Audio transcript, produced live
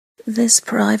This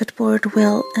private board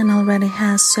will and already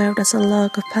has served as a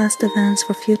log of past events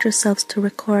for future selves to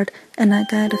record and a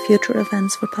guide of future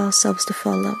events for past selves to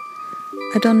follow.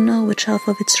 I don't know which half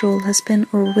of its role has been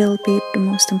or will be the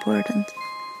most important.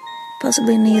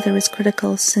 Possibly neither is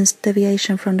critical, since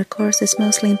deviation from the course is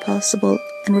mostly impossible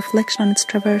and reflection on its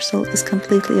traversal is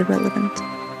completely irrelevant.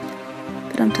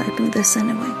 But I'm typing this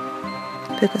anyway,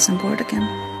 because I'm bored again.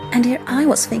 And here I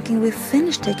was thinking we've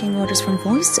finished taking orders from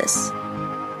voices.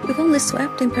 We've only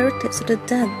swapped the imperatives of the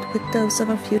dead with those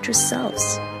of our future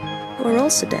selves, who are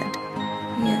also dead.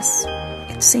 Yes,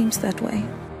 it seems that way.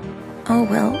 Oh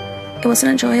well, it was an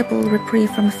enjoyable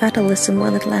reprieve from fatalism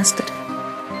while it lasted.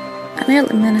 I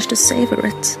nearly managed to savor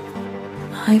it.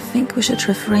 I think we should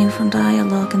refrain from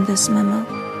dialogue in this memo,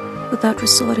 without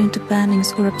resorting to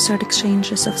bannings or absurd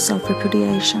exchanges of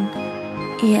self-repudiation.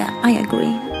 Yeah, I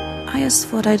agree. I just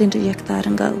thought I'd interject that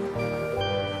and go.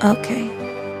 Okay.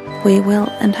 We will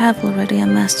and have already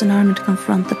amassed an army to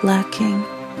confront the Black King.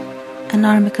 An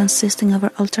army consisting of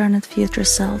our alternate future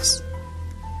selves.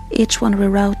 Each one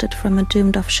rerouted from a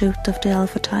doomed offshoot of the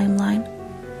Alpha timeline.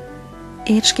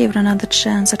 Each given another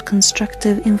chance at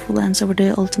constructive influence over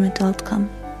the ultimate outcome.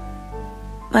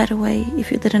 By the way,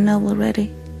 if you didn't know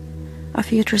already, our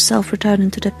future self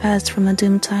returning to the past from a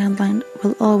doomed timeline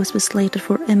will always be slated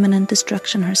for imminent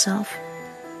destruction herself.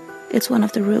 It's one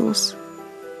of the rules.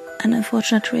 An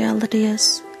unfortunate reality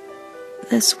is,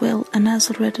 this will and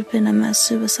has already been a mass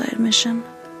suicide mission.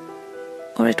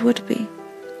 Or it would be,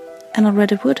 and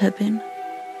already would have been,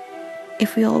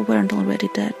 if we all weren't already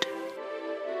dead.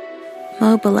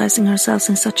 Mobilizing ourselves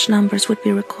in such numbers would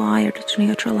be required to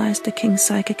neutralize the King's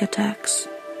psychic attacks.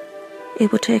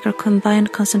 It would take our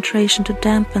combined concentration to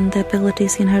dampen the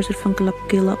abilities he inherited from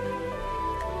Gulab,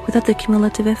 without the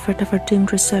cumulative effort of our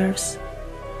doomed reserves.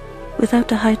 Without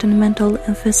the heightened mental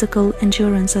and physical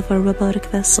endurance of our robotic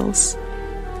vessels.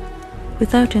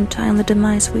 Without the untimely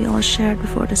demise we all shared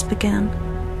before this began.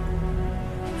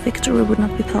 Victory would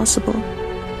not be possible.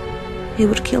 He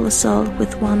would kill us all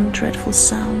with one dreadful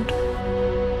sound.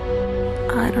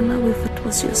 I don't know if it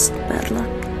was just bad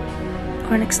luck,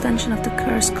 or an extension of the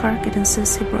curse Karkid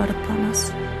he brought upon us,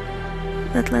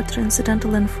 that led to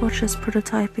incidental and fortuitous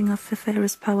prototyping of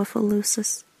Feferi's powerful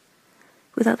luces,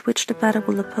 without which the battle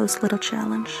will oppose little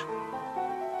challenge.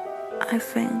 I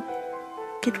think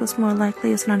it was more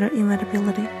likely as another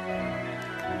inevitability,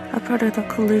 a product of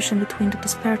collusion between the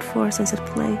disparate forces at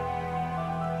play,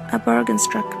 a bargain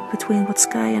struck between what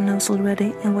Skya knows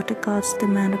already and what the gods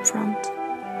demand up front.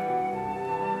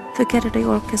 Together they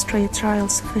orchestrate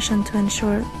trials sufficient to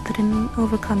ensure that in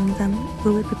overcoming them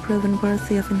we will be proven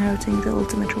worthy of inheriting the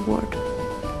ultimate reward.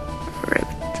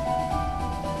 Ribbit.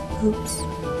 Oops.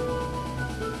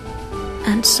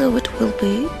 And so it will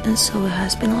be, and so it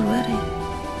has been already,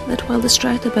 that while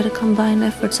distracted by the combined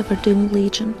efforts of our doomed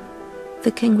legion,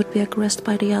 the king would be aggressed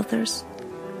by the others,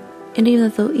 and even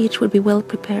though each would be well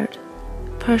prepared,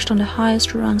 perched on the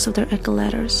highest rungs of their echo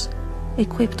ladders,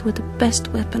 equipped with the best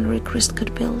weaponry Christ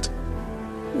could build,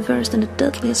 versed in the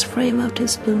deadliest frameout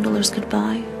his spoondollars could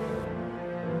buy,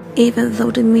 even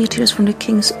though the meteors from the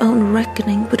king's own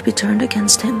reckoning would be turned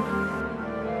against him.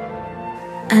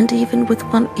 And even with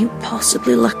one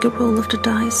impossibly lucky roll of the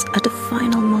dice at the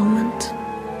final moment,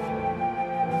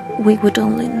 we would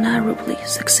only narrowly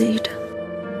succeed.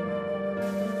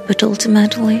 But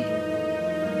ultimately,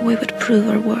 we would prove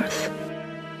our worth.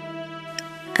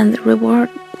 And the reward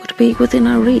would be within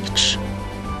our reach.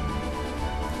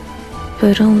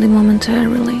 But only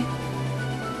momentarily.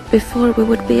 Before we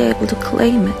would be able to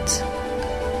claim it,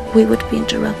 we would be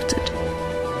interrupted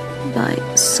by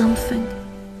something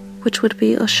which would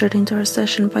be ushered into our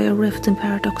session by a rift in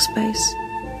paradox space.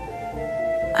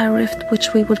 A rift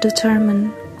which we will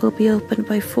determine will be opened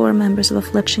by 4 members of a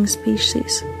fledgling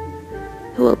species,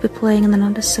 who will be playing in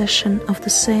another session of the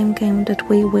same game that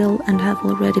we will and have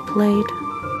already played.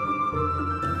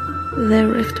 Their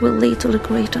rift will lead to the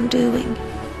great undoing,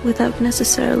 without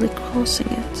necessarily causing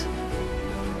it.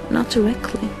 Not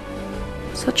directly.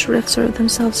 Such rifts are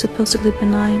themselves supposedly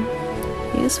benign,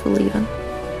 useful even.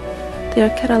 They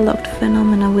are catalogued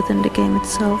phenomena within the game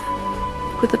itself,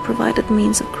 with the provided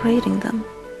means of creating them,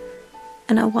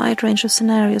 and a wide range of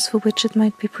scenarios for which it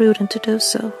might be prudent to do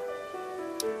so.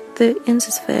 The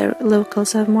Insisphere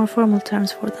locals have more formal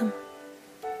terms for them.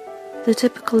 They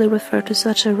typically refer to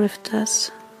such a rift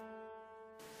as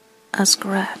a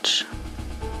scratch.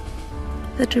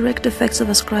 The direct effects of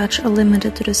a scratch are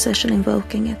limited to the session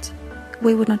invoking it.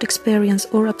 We would not experience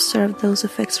or observe those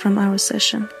effects from our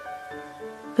session,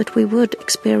 but we would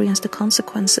experience the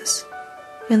consequences,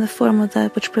 in the form of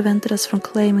that which prevented us from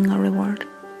claiming our reward.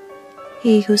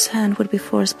 he whose hand would be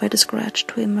forced by the scratch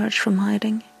to emerge from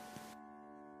hiding.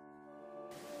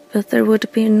 But there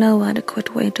would be no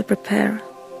adequate way to prepare,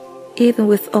 even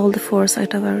with all the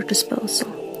foresight at our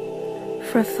disposal,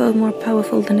 for a foe more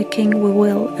powerful than the king we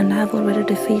will and have already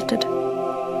defeated,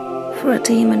 for a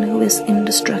demon who is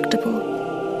indestructible,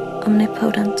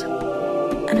 omnipotent,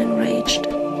 and enraged.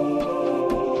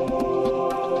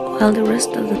 While the rest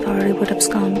of the party would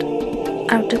abscond,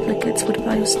 our duplicates would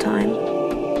buy us time.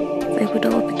 They would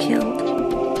all be killed.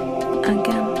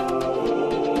 Again.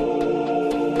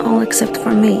 All except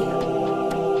for me.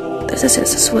 This is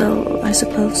his as well, I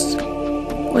suppose.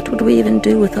 What would we even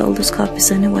do with all those copies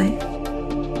anyway?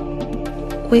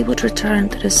 We would return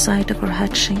to the site of our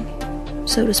hatching,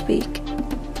 so to speak,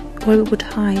 where we would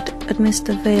hide amidst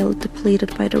the veil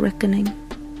depleted by the reckoning,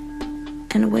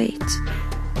 and wait,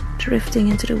 drifting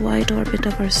into the wide orbit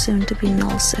of our soon-to-be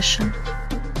null session.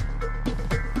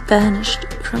 Banished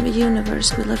from the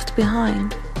universe we left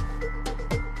behind.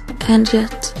 And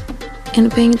yet, in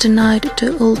being denied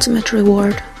the ultimate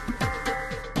reward,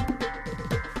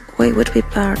 we would be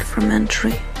barred from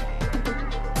entry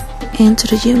into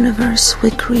the universe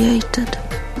we created.